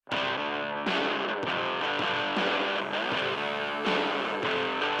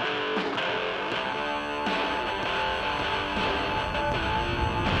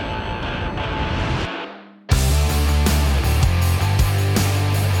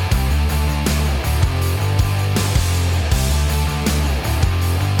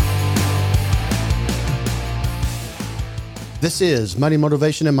This is Money,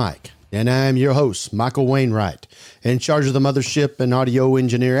 Motivation, and Mike, and I'm your host, Michael Wainwright, in charge of the mothership and audio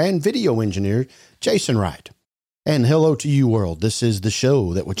engineer and video engineer, Jason Wright. And hello to you, world. This is the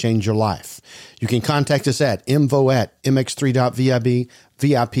show that will change your life. You can contact us at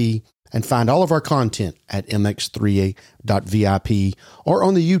info@mx3.vip, and find all of our content at mx3a.vip or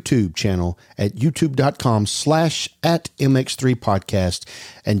on the YouTube channel at youtube.com/@mx3podcast.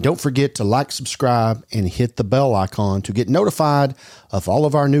 And don't forget to like, subscribe, and hit the bell icon to get notified of all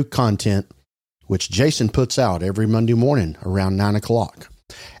of our new content, which Jason puts out every Monday morning around 9 o'clock.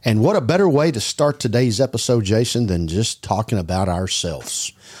 And what a better way to start today's episode, Jason, than just talking about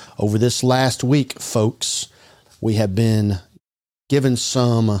ourselves. Over this last week, folks, we have been given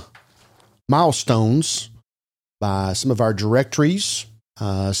some milestones by some of our directories,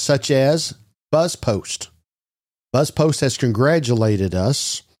 such as BuzzPost. BuzzPost has congratulated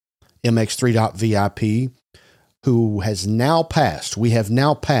us, MX3.VIP, who has now passed, we have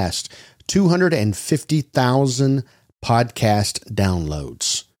now passed 250,000 podcast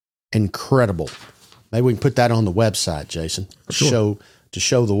downloads. Incredible. Maybe we can put that on the website, Jason, Sure. to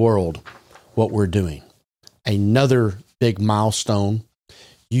show the world what we're doing. Another big milestone.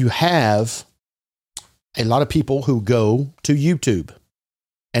 You have a lot of people who go to YouTube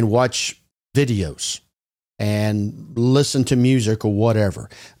and watch videos and listen to music or whatever.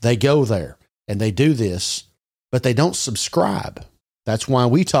 They go there and they do this, but they don't subscribe. That's why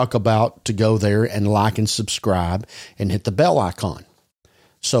we talk about to go there and like and subscribe and hit the bell icon.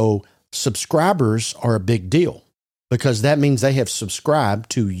 So subscribers are a big deal because that means they have subscribed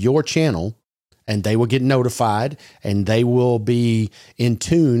to your channel, and they will get notified, and they will be in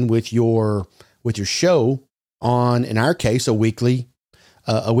tune with your show on, in our case, a weekly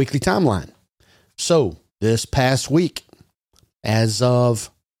timeline. So this past week, as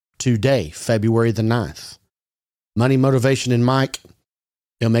of today, February the 9th, Money, Motivation, and Mike,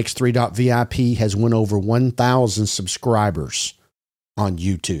 MX3.VIP has went over 1,000 subscribers on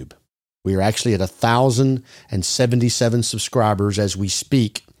YouTube. We are actually at 1,077 subscribers as we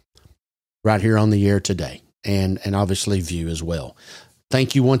speak right here on the air today, and obviously view as well.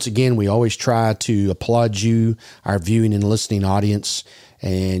 Thank you once again. We always try to applaud you, our viewing and listening audience,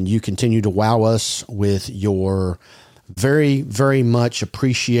 and you continue to wow us with your very, very much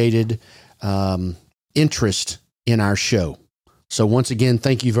appreciated interest in our show. So once again,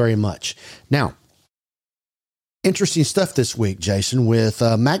 thank you very much. Now, interesting stuff this week, Jason, with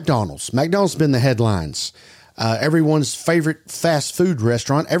McDonald's. McDonald's been the headlines. Everyone's favorite fast food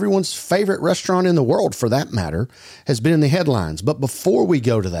restaurant, everyone's favorite restaurant in the world for that matter, has been in the headlines. But before we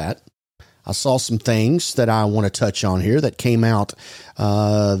go to that, I saw some things that I want to touch on here that came out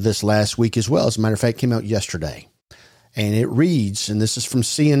this last week as well. As a matter of fact, it came out yesterday. And it reads, and this is from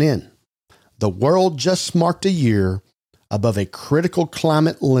CNN, "The world just marked a year above a critical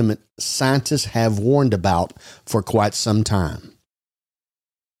climate limit scientists have warned about for quite some time."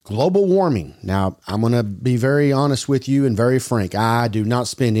 Global warming. Now, I'm going to be very honest with you and very frank. I do not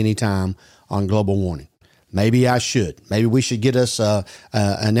spend any time on global warming. Maybe I should. Maybe we should get us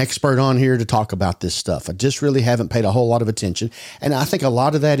an expert on here to talk about this stuff. I just really haven't paid a whole lot of attention. And I think a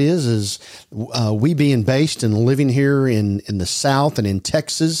lot of that is we being based and living here in the South and in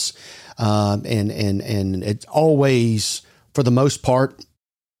Texas. And it's always, for the most part,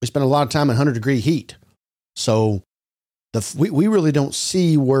 we spend a lot of time in 100-degree heat. So we really don't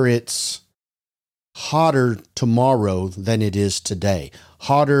see where it's hotter tomorrow than it is today.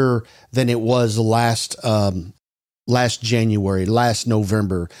 Hotter than it was last January, last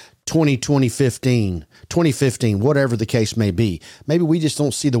November, 2015, whatever the case may be. Maybe we just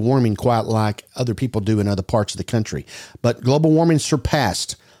don't see the warming quite like other people do in other parts of the country. But global warming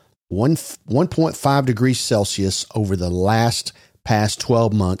surpassed 1.5 degrees Celsius over the past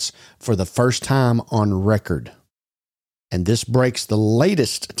 12 months for the first time on record. And this breaks the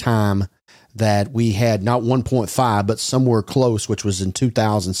latest time that we had not 1.5, but somewhere close, which was in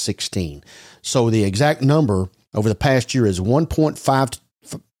 2016. So the exact number over the past year is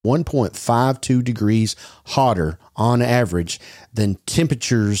 1.52 degrees hotter on average than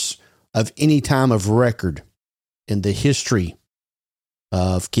temperatures of any time of record in the history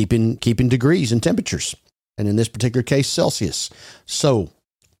of keeping degrees and temperatures. And in this particular case, Celsius. So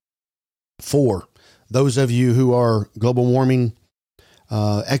for those of you who are global warming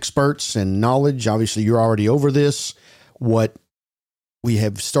experts and knowledge, obviously you're already over this. What we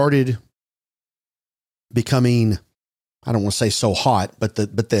have started becoming, I don't want to say so hot, but the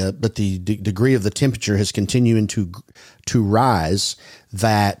degree of the temperature has continued to rise,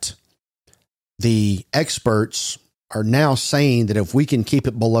 that the experts are now saying that if we can keep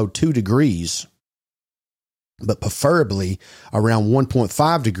it below 2 degrees, but preferably around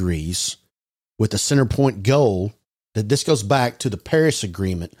 1.5 degrees with a center point goal. That this goes back to the Paris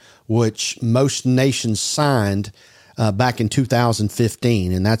Agreement, which most nations signed back in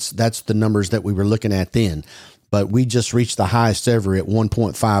 2015. And that's the numbers that we were looking at then. But we just reached the highest ever at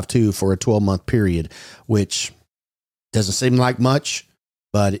 1.52 for a 12-month period, which doesn't seem like much,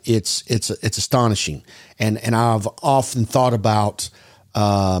 but it's astonishing. And I've often thought about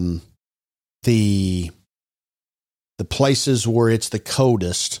the places where it's the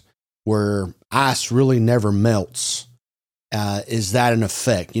coldest, where ice really never melts. Is that an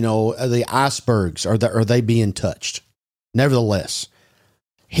effect? You know, the icebergs, are they being touched? Nevertheless,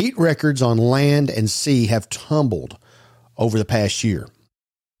 heat records on land and sea have tumbled over the past year.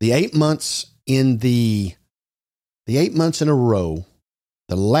 The 8 months in a row,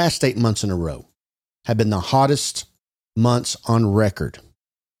 the last 8 months in a row have been the hottest months on record,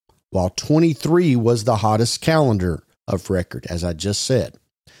 while 23 was the hottest calendar of record, as I just said.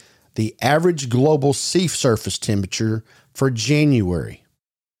 The average global sea surface temperature for January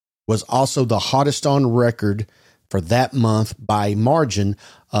was also the hottest on record for that month by a margin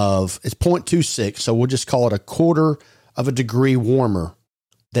of, it's 0.26, so we'll just call it a quarter of a degree warmer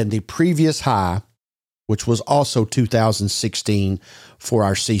than the previous high, which was also 2016 for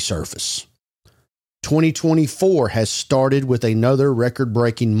our sea surface. 2024 has started with another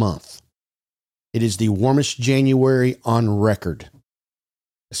record-breaking month. It is the warmest January on record.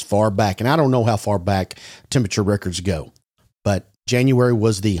 As far back, and I don't know how far back temperature records go, but January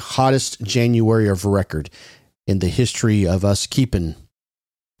was the hottest January of record in the history of us keeping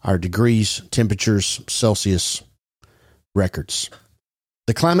our degrees, temperatures, Celsius records.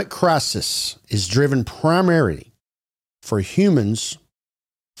 The climate crisis is driven primarily from humans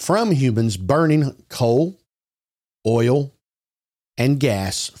burning coal, oil, and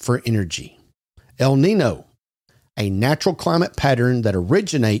gas for energy. El Nino, a natural climate pattern that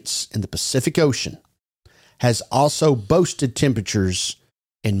originates in the Pacific Ocean, has also boosted temperatures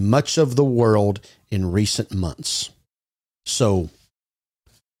in much of the world in recent months. So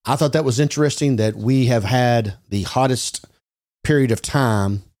I thought that was interesting that we have had the hottest period of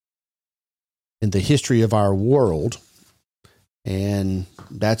time in the history of our world, and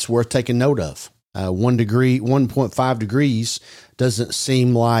that's worth taking note of. 1.5 degrees doesn't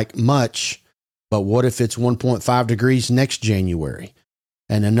seem like much, but what if it's 1.5 degrees next January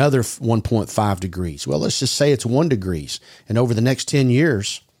and another 1.5 degrees? Well, let's just say it's 1 degrees, and over the next 10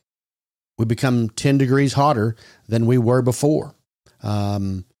 years, we become 10 degrees hotter than we were before.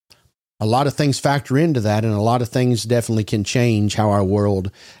 A lot of things factor into that, and a lot of things definitely can change how our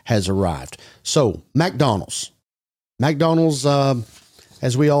world has arrived. So, McDonald's,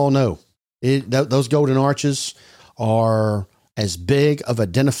 as we all know, those golden arches are as big of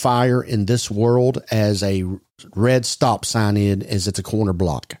identifier in this world as a red stop sign is at the corner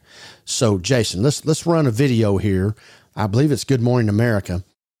block. So, Jason, let's run a video here. I believe it's Good Morning America,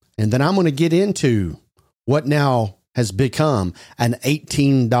 and then I'm going to get into what now has become an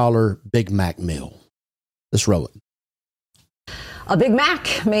 $18 Big Mac meal. Let's roll it. A Big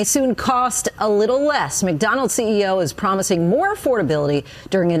Mac may soon cost a little less. McDonald's CEO is promising more affordability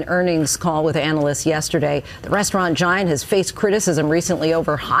during an earnings call with analysts yesterday. The restaurant giant has faced criticism recently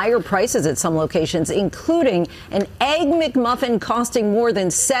over higher prices at some locations, including an Egg McMuffin costing more than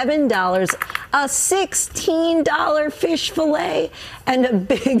 $7, a $16 fish fillet, and a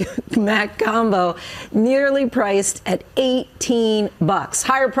Big Mac combo nearly priced at $18.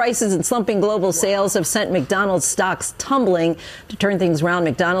 Higher prices and slumping global sales have sent McDonald's stocks tumbling. To turn things around,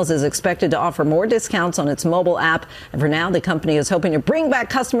 McDonald's is expected to offer more discounts on its mobile app. And for now, the company is hoping to bring back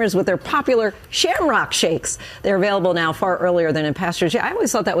customers with their popular Shamrock Shakes. They're available now far earlier than in past years. I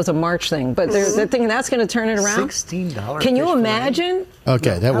always thought that was a March thing, but they're thinking that's going to turn it around. $16. Can you imagine?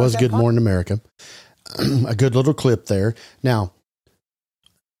 Okay, that was Good Morning America. A good little clip there. Now,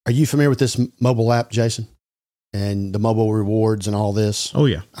 are you familiar with this mobile app, Jason? And the mobile rewards and all this? Oh,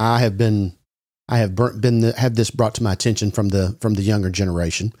 yeah. I have had this brought to my attention from the younger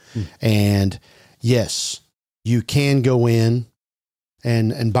generation. And yes, you can go in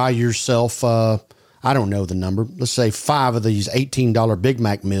and buy yourself, I don't know the number, let's say 5 of these $18 Big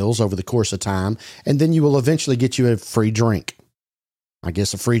Mac meals over the course of time. And then you will eventually get you a free drink. I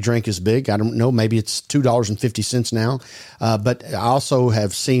guess a free drink is big. I don't know. Maybe it's $2.50 now. But I also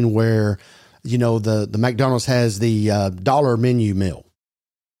have seen where, the McDonald's has the dollar menu meal.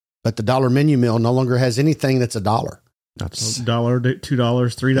 But the dollar menu meal no longer has anything that's $1. That's $1, $2,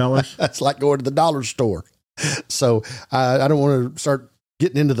 $3. That's like going to the dollar store. So I don't want to start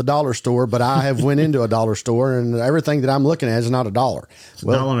getting into the dollar store, but I have went into a dollar store and everything that I'm looking at is not $1. Well,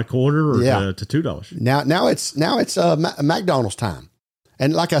 $1.25 or to $2. Now it's McDonald's time.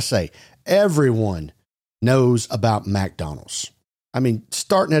 And like I say, everyone knows about McDonald's. I mean,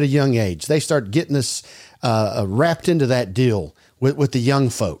 starting at a young age, they start getting us wrapped into that deal with the young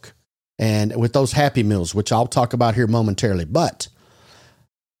folk and with those Happy Meals, which I'll talk about here momentarily. But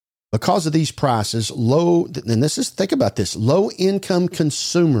because of these prices, think about this, low income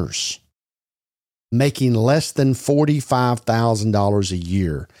consumers making less than $45,000 a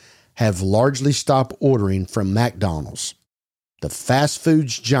year have largely stopped ordering from McDonald's. The fast food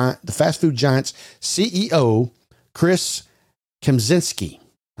giant's CEO, Chris Kempczynski,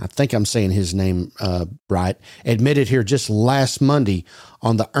 I think I'm saying his name right, admitted here just last Monday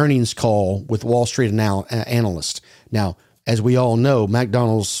on the earnings call with Wall Street analysts. Now, as we all know,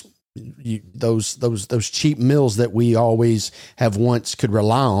 McDonald's, those cheap meals that we always have once could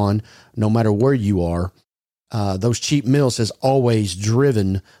rely on, no matter where you are, those cheap meals has always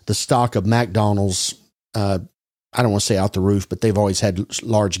driven the stock of McDonald's. I don't want to say out the roof, but they've always had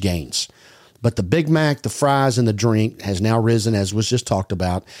large gains. But the Big Mac, the fries, and the drink has now risen, as was just talked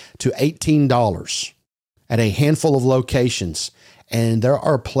about, to $18 at a handful of locations. And there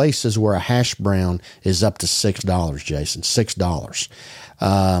are places where a hash brown is up to $6, Jason,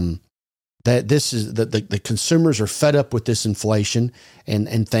 $6. That this is the consumers are fed up with this inflation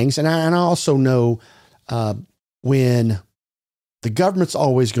and things. And I also know when the government's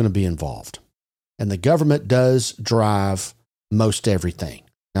always going to be involved. And the government does drive most everything.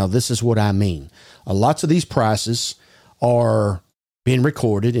 Now, this is what I mean. Lots of these prices are being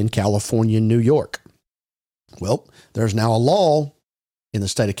recorded in California and New York. Well, there's now a law in the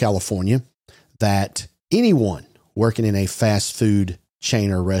state of California that anyone working in a fast food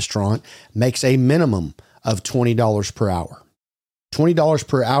chain or restaurant makes a minimum of $20 per hour. $20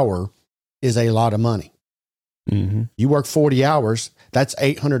 per hour is a lot of money. Mm-hmm. You work 40 hours, that's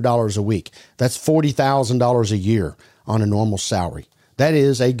 $800 a week. That's $40,000 a year on a normal salary. That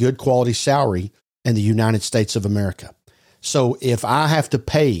is a good quality salary in the United States of America. So if I have to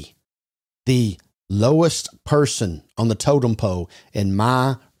pay the lowest person on the totem pole in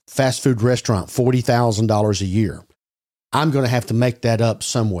my fast food restaurant $40,000 a year, I'm going to have to make that up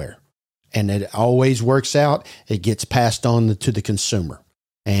somewhere. And it always works out. It gets passed on to the consumer.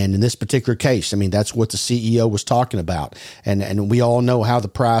 And in this particular case, I mean, that's what the CEO was talking about. And we all know how the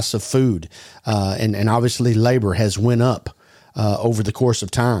price of food and obviously labor has went up over the course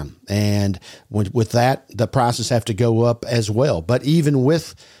of time. And with that, the prices have to go up as well. But even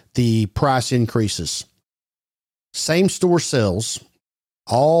with the price increases, same store sales,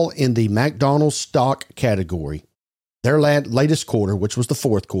 all in the McDonald's stock category, their latest quarter, which was the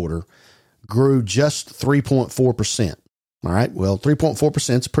fourth quarter, grew just 3.4%. All right. Well,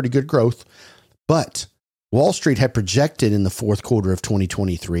 3.4% is pretty good growth, but Wall Street had projected in the fourth quarter of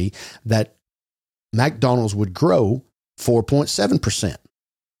 2023 that McDonald's would grow 4.7%.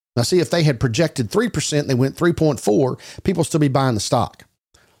 Now, see, if they had projected 3%, they went 3.4, people still be buying the stock.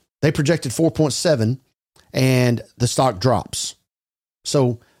 They projected 4.7 and the stock drops.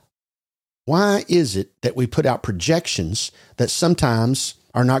 So why is it that we put out projections that sometimes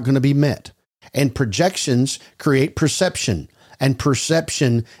are not going to be met? And projections create perception, and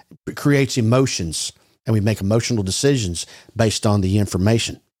perception creates emotions, and we make emotional decisions based on the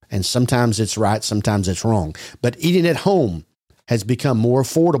information. And sometimes it's right, sometimes it's wrong. But eating at home has become more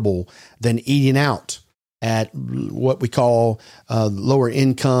affordable than eating out at what we call lower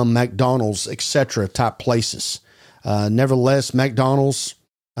income McDonald's, etc. type places. Nevertheless, McDonald's,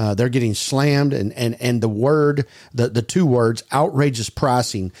 they're getting slammed, and the two words, outrageous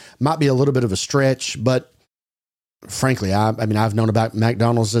pricing, might be a little bit of a stretch, but frankly, I mean, I've known about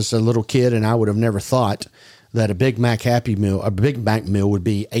McDonald's as a little kid, and I would have never thought that a Big Mac meal would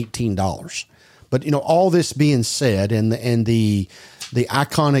be $18. But, you know, all this being said, and the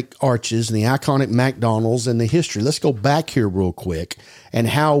iconic arches and the iconic McDonald's and the history, let's go back here real quick and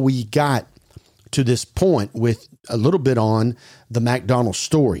how we got to this point with a little bit on the McDonald's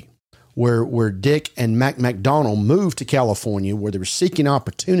story, where Dick and Mac McDonald moved to California, where they were seeking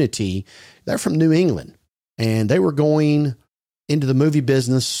opportunity. They're from New England, and they were going into the movie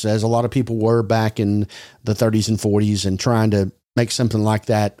business, as a lot of people were back in the 30s and 40s, and trying to make something like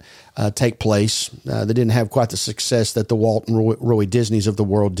that take place. They didn't have quite the success that the Walt and Roy Disneys of the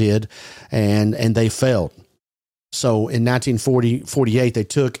world did, and they failed. So in 1948, they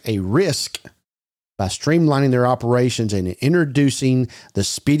took a risk by streamlining their operations and introducing the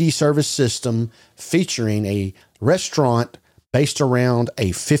Speedy Service System, featuring a restaurant based around a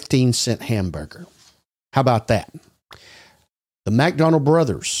 15-cent hamburger. How about that? The McDonald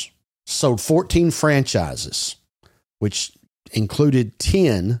brothers sold 14 franchises, which included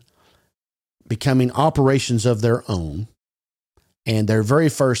 10 becoming operations of their own. And their very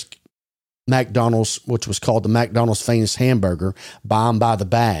first McDonald's, which was called the McDonald's Famous Hamburger, buy 'em by the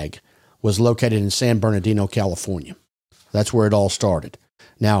bag, was located in San Bernardino, California. That's where it all started.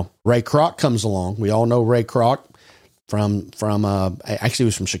 Now, Ray Kroc comes along. We all know Ray Kroc actually he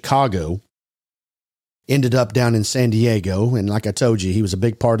was from Chicago, ended up down in San Diego. And like I told you, he was a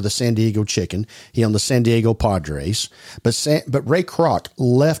big part of the San Diego Chicken. He owned the San Diego Padres. But Ray Kroc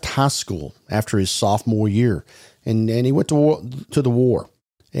left high school after his sophomore year, and he went to the war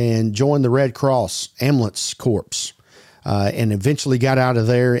and joined the Red Cross Ambulance Corps, and eventually got out of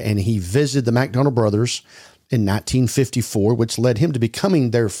there, and he visited the McDonald brothers in 1954, which led him to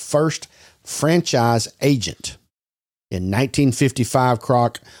becoming their first franchise agent. In 1955,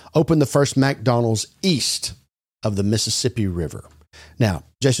 Kroc opened the first McDonald's east of the Mississippi River. Now,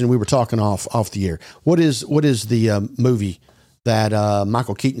 Jason, we were talking off the air. What is the movie that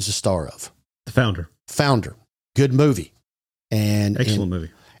Michael Keaton's the star of? The Founder. Founder. Good movie. Excellent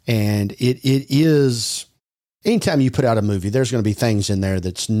movie. And it is, anytime you put out a movie, there's going to be things in there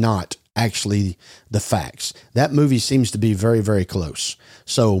that's not actually the facts. That movie seems to be very, very close.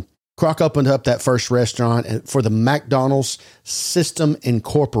 So Kroc opened up that first restaurant for the McDonald's System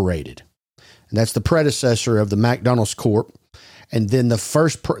Incorporated. And that's the predecessor of the McDonald's Corp. And then the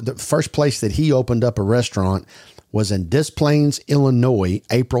first place that he opened up a restaurant was in Des Plaines, Illinois,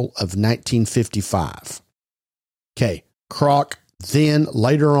 April of 1955. Okay. Kroc then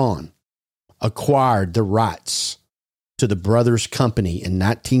later on acquired the rights to the brothers' company in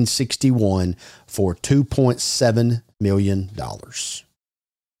 1961 for $2.7 million.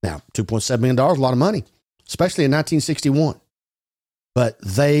 Now, $2.7 million, a lot of money, especially in 1961. But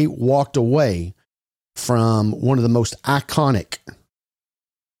they walked away from one of the most iconic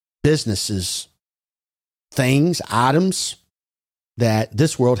businesses, things, items that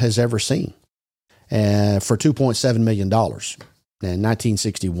this world has ever seen, for $2.7 million in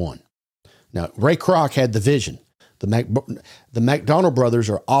 1961. Now, Ray Kroc had the vision. The McDonald brothers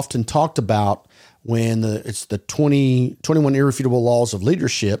are often talked about when it's the 21 irrefutable laws of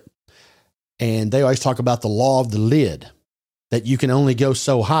leadership, and they always talk about the law of the lid, that you can only go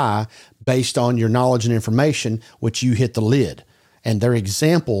so high based on your knowledge and information, which you hit the lid. And their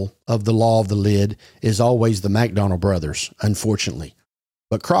example of the law of the lid is always the McDonald brothers, unfortunately.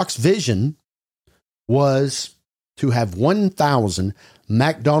 But Kroc's vision was to have 1,000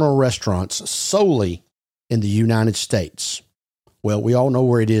 McDonald restaurants solely in the United States. Well, we all know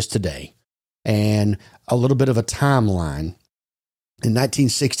where it is today. And a little bit of a timeline. In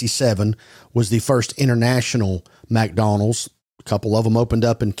 1967 was the first international McDonald's. A couple of them opened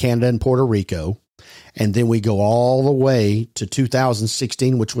up in Canada and Puerto Rico. And then we go all the way to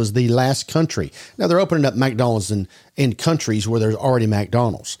 2016, which was the last country. Now, they're opening up McDonald's in countries where there's already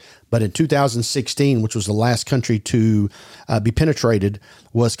McDonald's. But in 2016, which was the last country to be penetrated,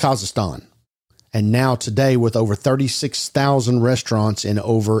 was Kazakhstan. And now today, with over 36,000 restaurants in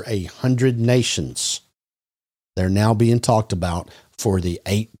over 100 nations, they're now being talked about for the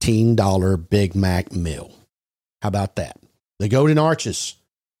 $18 Big Mac meal. How about that? The Golden Arches,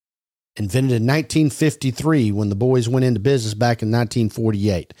 invented in 1953 when the boys went into business back in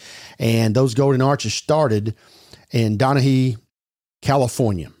 1948. And those Golden Arches started in Donahue,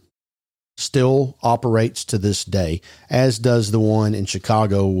 California. Still operates to this day, as does the one in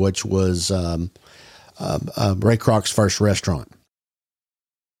Chicago, which was Ray Kroc's first restaurant.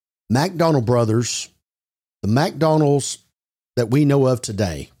 McDonald brothers, the McDonald's that we know of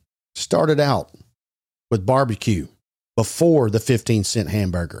today, started out with barbecue before the 15-cent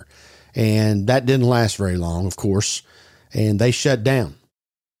hamburger. And that didn't last very long, of course, and they shut down.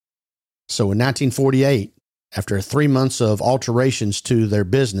 So in 1948, after 3 months of alterations to their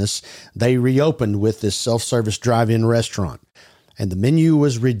business, they reopened with this self-service drive-in restaurant. And the menu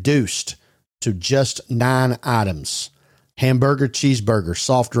was reduced to just 9 items: hamburger, cheeseburger,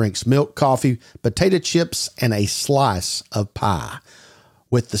 soft drinks, milk, coffee, potato chips, and a slice of pie,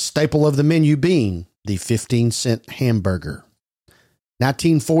 with the staple of the menu being the 15-cent hamburger.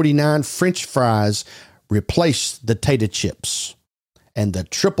 1949, French fries replaced the tater chips, and the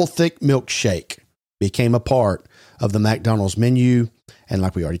triple thick milkshake became a part of the McDonald's menu. And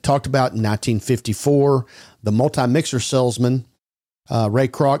like we already talked about, in 1954, the multi-mixer salesman, Ray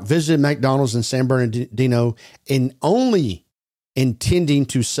Kroc, visited McDonald's in San Bernardino in only intending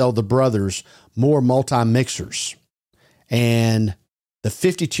to sell the brothers more multi-mixers. And the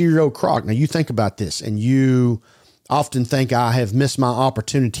 52-year-old Kroc, now you think about this, and you often think, I have missed my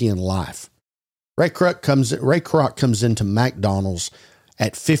opportunity in life. Ray Kroc comes into McDonald's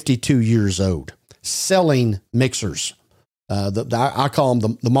at 52 years old, selling mixers. I call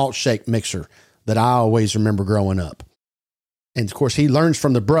them the malt shake mixer that I always remember growing up. And of course, he learns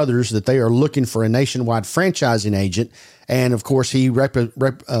from the brothers that they are looking for a nationwide franchising agent. And of course, he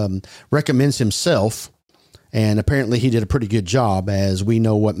recommends himself. And apparently he did a pretty good job, as we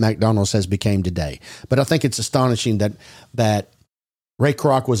know what McDonald's has become today. But I think it's astonishing that Ray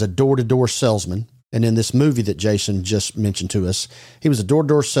Kroc was a door-to-door salesman. And in this movie that Jason just mentioned to us, he was a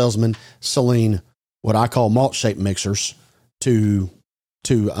door-to-door salesman selling what I call malt shake mixers to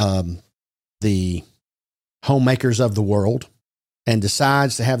the homemakers of the world, and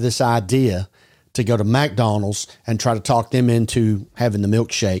decides to have this idea to go to McDonald's and try to talk them into having the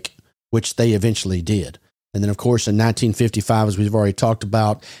milkshake, which they eventually did. And then, of course, in 1955, as we've already talked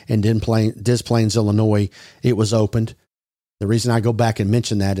about, in Des Plaines, Illinois, it was opened. The reason I go back and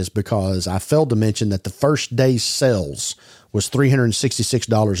mention that is because I failed to mention that the first day's sales was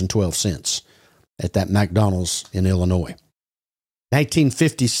 $366.12 at that McDonald's in Illinois.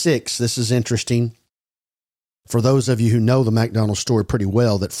 1956, this is interesting. For those of you who know the McDonald's story pretty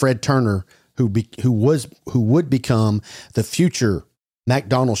well, that Fred Turner, who would become the future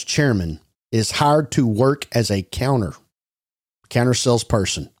McDonald's chairman, is hired to work as a counter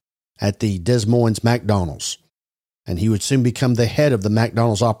salesperson at the Des Moines McDonald's. And he would soon become the head of the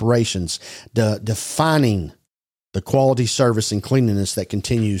McDonald's operations, defining the quality, service, and cleanliness that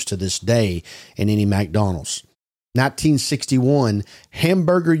continues to this day in any McDonald's. 1961,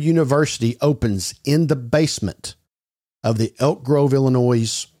 Hamburger University opens in the basement of the Elk Grove,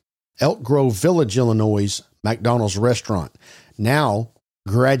 Village, Illinois McDonald's restaurant. Now,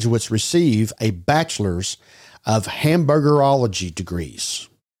 graduates receive a bachelor's of hamburgerology degrees.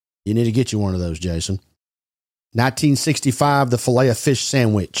 You need to get you one of those, Jason. 1965, the Filet-O-Fish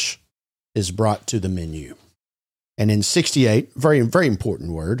sandwich is brought to the menu. And in 68, very, very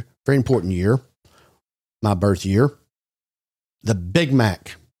important word, very important year, my birth year, the Big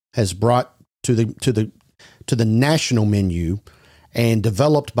Mac has brought to the national menu and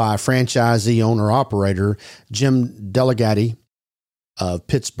developed by franchisee owner-operator Jim Delegati of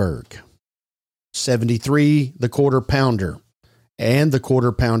Pittsburgh. 73, the Quarter Pounder and the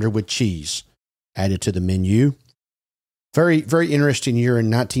Quarter Pounder with cheese added to the menu. Very, very interesting year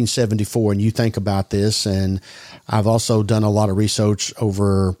in 1974. And you think about this, and I've also done a lot of research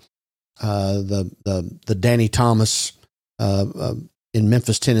over the Danny Thomas in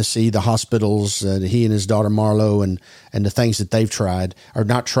Memphis, Tennessee, the hospitals, he and his daughter Marlo, and the things that they've tried, or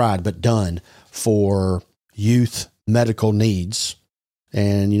not tried, but done for youth medical needs.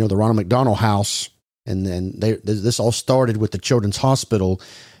 And, the Ronald McDonald House, and then this all started with the Children's Hospital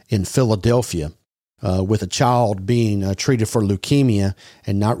in Philadelphia, with a child being treated for leukemia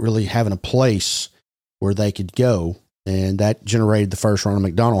and not really having a place where they could go. And that generated the first Ronald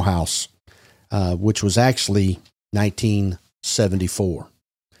McDonald House, which was actually 1974.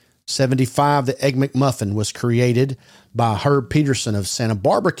 75, the Egg McMuffin was created by Herb Peterson of Santa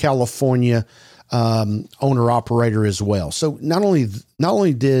Barbara, California, owner-operator as well. So not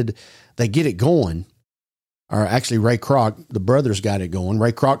only did they get it going, or actually Ray Kroc, the brothers got it going.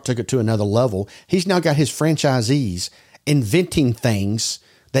 Ray Kroc took it to another level. He's now got his franchisees inventing things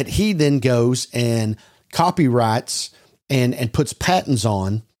that he then goes and copyrights and puts patents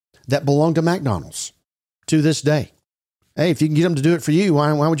on that belong to McDonald's to this day. Hey, if you can get them to do it for you,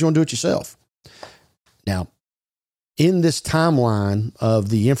 why would you want to do it yourself? Now, in this timeline of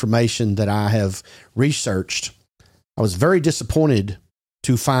the information that I have researched, I was very disappointed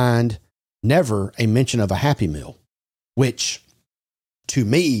to find never a mention of a Happy Meal, which to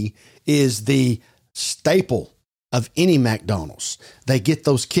me is the staple of any McDonald's. They get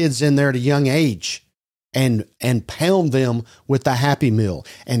those kids in there at a young age and pound them with the Happy Meal.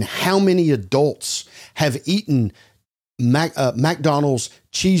 And how many adults have eaten McDonald's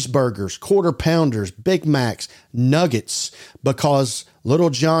cheeseburgers, Quarter Pounders, Big Macs, nuggets, because little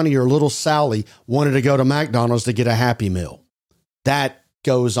Johnny or little Sally wanted to go to McDonald's to get a Happy Meal? That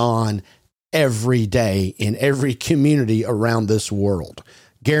goes on every day in every community around this world.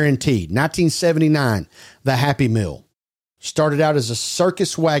 Guaranteed. 1979, the Happy Meal started out as a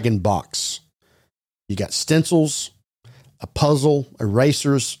circus wagon box. You got stencils, a puzzle,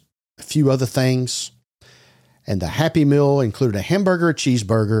 erasers, a few other things. And the Happy Meal included a hamburger, a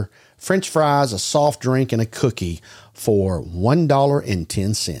cheeseburger, French fries, a soft drink, and a cookie for $1.10.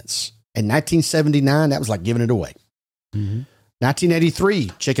 In 1979, that was like giving it away. Mm-hmm.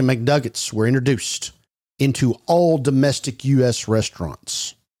 1983, Chicken McNuggets were introduced into all domestic U.S.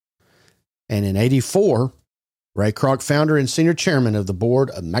 restaurants. And in 84, Ray Kroc, founder and senior chairman of the board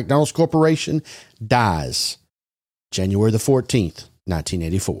of McDonald's Corporation, dies January the 14th,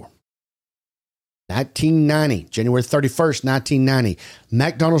 1984. 1990, January 31st, 1990,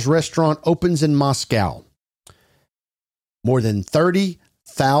 McDonald's restaurant opens in Moscow. More than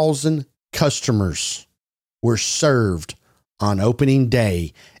 30,000 customers were served on opening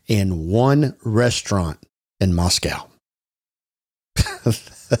day in one restaurant in Moscow.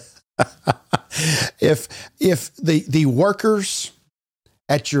 If the workers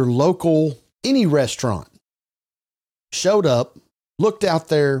at your local, any restaurant, showed up, looked out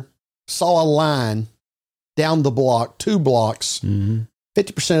there, saw a line down the block, 2 blocks,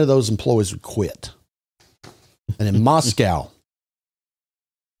 50% of those employees would quit. And in Moscow,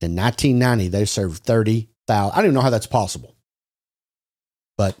 in 1990, they served 30,000. I don't even know how that's possible.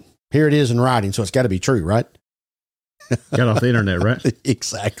 But here it is in writing, so it's got to be true, right? Got off the internet, right?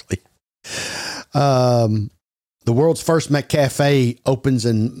 Exactly. The world's first McCafe opens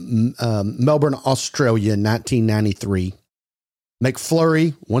in Melbourne, Australia in 1993.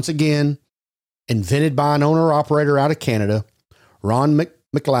 McFlurry, once again, invented by an owner-operator out of Canada, Ron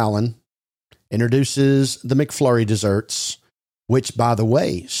McLellan, introduces the McFlurry desserts, which, by the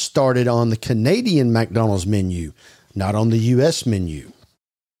way, started on the Canadian McDonald's menu, not on the U.S. menu.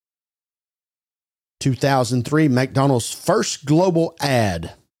 2003, McDonald's first global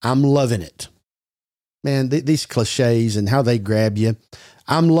ad. I'm loving it. Man, these cliches and how they grab you.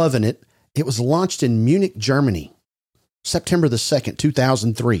 I'm loving it. It was launched in Munich, Germany, September the 2nd,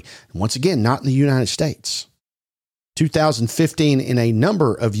 2003. And once again, not in the United States. 2015, in a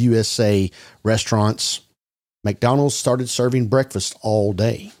number of USA restaurants, McDonald's started serving breakfast all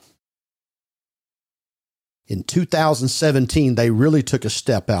day. In 2017, they really took a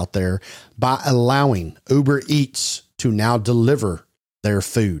step out there by allowing Uber Eats to now deliver their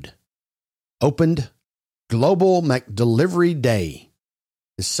food. Opened Global McDelivery Day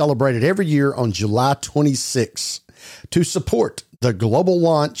is celebrated every year on July 26 to support the global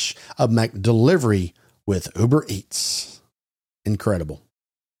launch of McDelivery with Uber Eats. Incredible.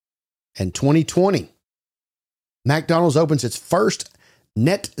 In 2020, McDonald's opens its first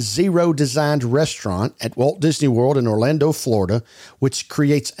net zero designed restaurant at Walt Disney World in Orlando, Florida, which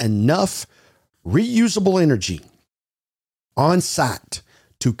creates enough reusable energy on site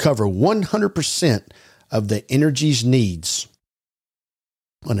to cover 100% of the energy's needs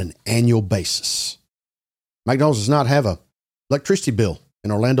on an annual basis. McDonald's does not have an electricity bill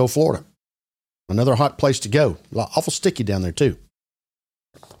in Orlando, Florida. Another hot place to go. Awful sticky down there too.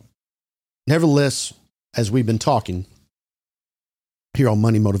 Nevertheless, as we've been talking here on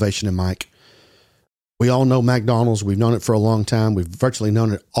Money, Motivation, and Mike, we all know McDonald's. We've known it for a long time. We've virtually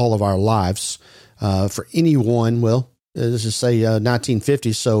known it all of our lives. For anyone, well, let's just say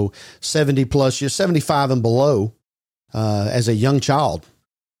 1950, so 70 plus years, 75 and below, as a young child,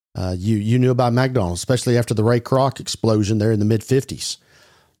 you knew about McDonald's, especially after the Ray Kroc explosion there in the mid-50s.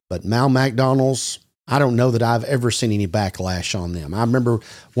 But now McDonald's, I don't know that I've ever seen any backlash on them. I remember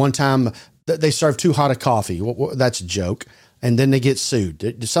one time they served too hot a coffee. That's a joke. And then they get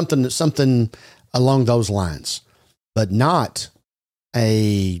sued. Something along those lines. But not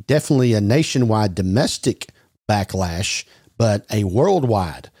definitely a nationwide domestic backlash, but a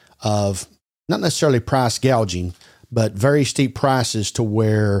worldwide of not necessarily price gouging, but very steep prices to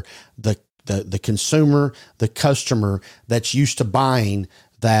where the consumer, the customer that's used to buying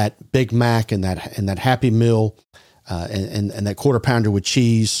that Big Mac and that Happy Meal and that quarter pounder with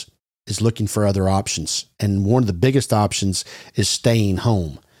cheese is looking for other options. And one of the biggest options is staying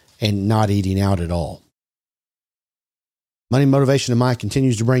home and not eating out at all. Money, Motivation, and Mike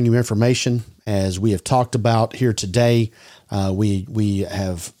continues to bring you information. As we have talked about here today, we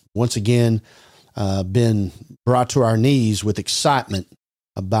have once again been brought to our knees with excitement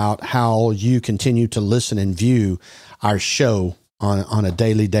about how you continue to listen and view our show on a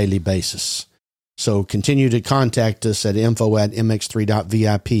daily basis. So continue to contact us at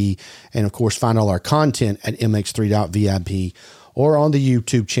info@mx3.vip, and of course find all our content at mx3.vip, or on the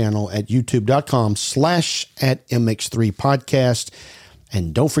YouTube channel at youtube.com/@mx3podcast.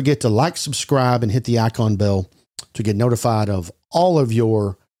 And don't forget to like, subscribe, and hit the icon bell to get notified of all of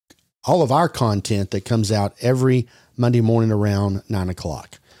our content that comes out every Monday morning around 9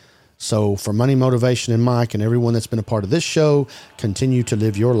 o'clock. So for Money, Motivation, and Mike, and everyone that's been a part of this show, continue to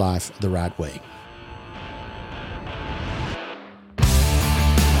live your life the right way.